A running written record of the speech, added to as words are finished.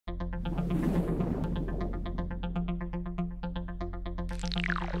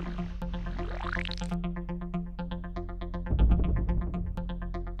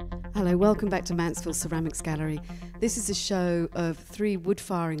Hello, welcome back to Mansfield Ceramics Gallery. This is a show of 3 wood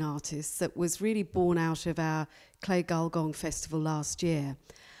firing artists that was really born out of our Clay Gulgong Festival last year.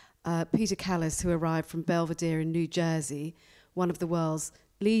 Peter Callas, who arrived from Belvedere in New Jersey, one of the world's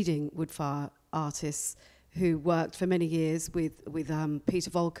leading wood fire artists who worked for many years with Peter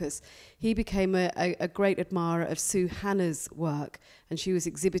Volkers. He became a great admirer of Sue Hanna's work, and she was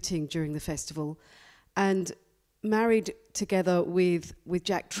exhibiting during the festival. And married together with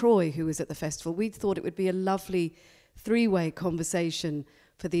Jack Troy, who was at the festival, we thought it would be a lovely 3-way conversation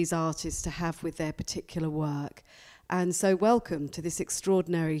for these artists to have with their particular work. And so welcome to this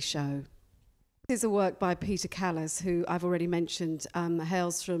extraordinary show. This is a work by Peter Callas, who I've already mentioned,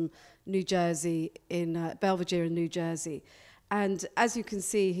 hails from New Jersey, in Belvedere in New Jersey. And as you can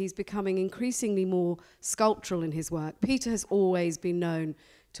see, he's becoming increasingly more sculptural in his work. Peter has always been known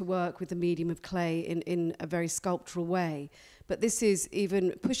to work with the medium of clay in a very sculptural way. But this is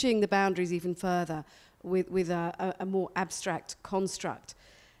even pushing the boundaries even further with a more abstract construct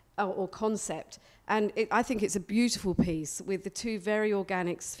or concept. And I think it's a beautiful piece with the 2 very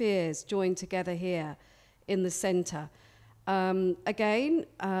organic spheres joined together here in the center. Again,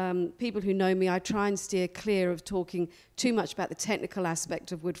 people who know me, I try and steer clear of talking too much about the technical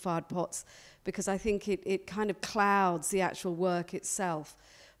aspect of wood-fired pots, because I think it kind of clouds the actual work itself.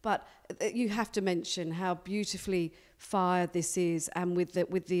 But you have to mention how beautifully fired this is, and with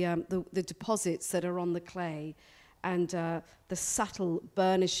the deposits that are on the clay, and the subtle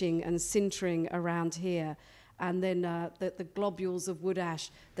burnishing and sintering around here, and then the globules of wood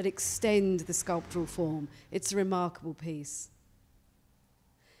ash that extend the sculptural form. It's a remarkable piece.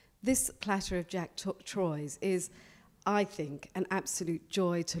 This platter of Jack Troy's is, I think, an absolute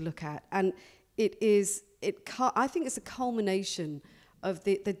joy to look at, and I think it's a culmination of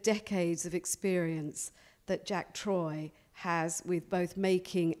the decades of experience that Jack Troy has with both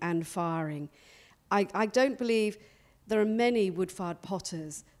making and firing. I don't believe there are many wood-fired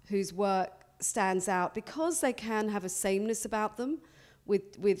potters whose work stands out because they can have a sameness about them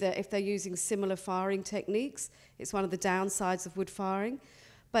if they're using similar firing techniques. It's one of the downsides of wood firing.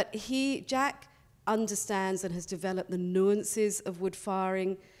 But Jack understands and has developed the nuances of wood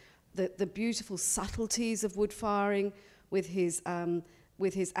firing, the beautiful subtleties of wood firing, with his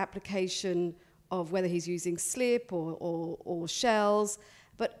application of whether he's using slip or shells,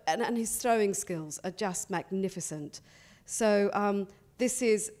 and his throwing skills are just magnificent. So this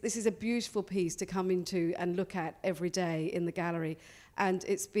is a beautiful piece to come into and look at every day in the gallery, and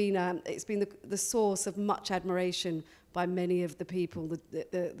it's been the source of much admiration by many of the people,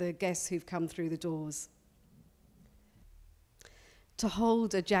 the guests who've come through the doors. To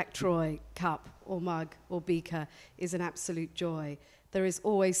hold a Jack Troy cup or mug or beaker is an absolute joy. There is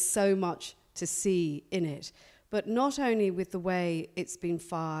always so much to see in it, but not only with the way it's been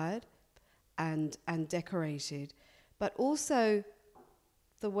fired and decorated, but also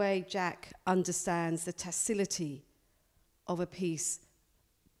the way Jack understands the tactility of a piece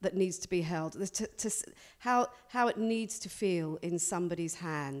that needs to be held, how it needs to feel in somebody's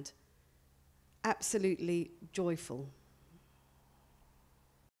hand. Absolutely joyful.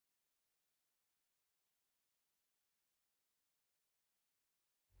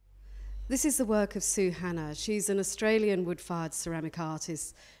 This is the work of Sue Hanna. She's an Australian wood-fired ceramic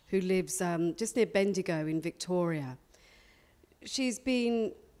artist who lives just near Bendigo in Victoria.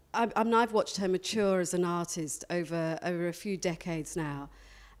 I've watched her mature as an artist over a few decades now,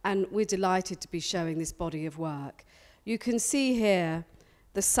 and we're delighted to be showing this body of work. You can see here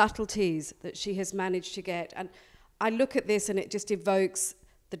the subtleties that she has managed to get, and I look at this and it just evokes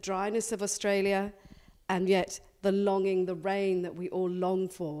the dryness of Australia, and yet the longing, the rain that we all long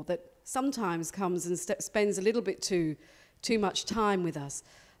for, that sometimes comes and spends a little bit too much time with us.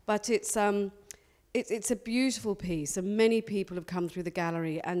 But it's a beautiful piece, and many people have come through the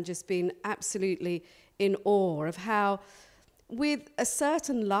gallery and just been absolutely in awe of how, with a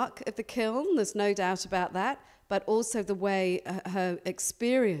certain luck at the kiln, there's no doubt about that, but also the way her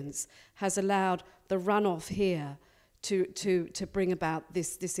experience has allowed the runoff here to bring about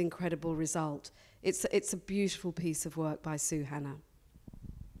this incredible result. It's a beautiful piece of work by Sue Hanna.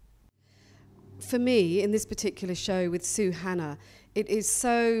 For me, in this particular show with Sue Hanna, it is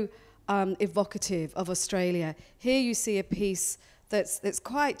so evocative of Australia. Here you see a piece that's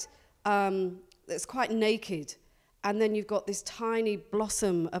quite naked, and then you've got this tiny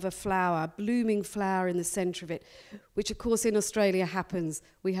blossom of a flower, blooming flower in the centre of it, which of course in Australia happens.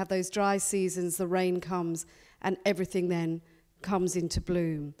 We have those dry seasons, the rain comes, and everything then comes into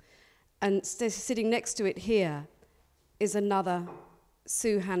bloom. And sitting next to it here is another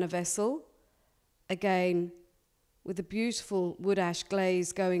Sue Hanna vessel, again with a beautiful wood ash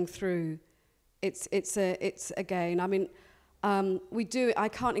glaze going through. It's again, I mean, I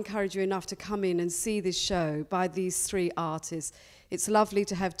can't encourage you enough to come in and see this show by these three artists. It's lovely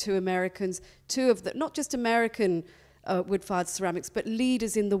to have two Americans, two of the, not just American wood-fired ceramics, but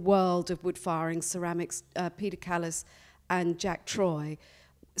leaders in the world of wood-firing ceramics, Peter Callas and Jack Troy,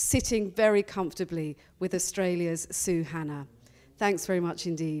 sitting very comfortably with Australia's Hanna. Thanks very much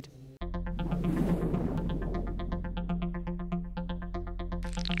indeed.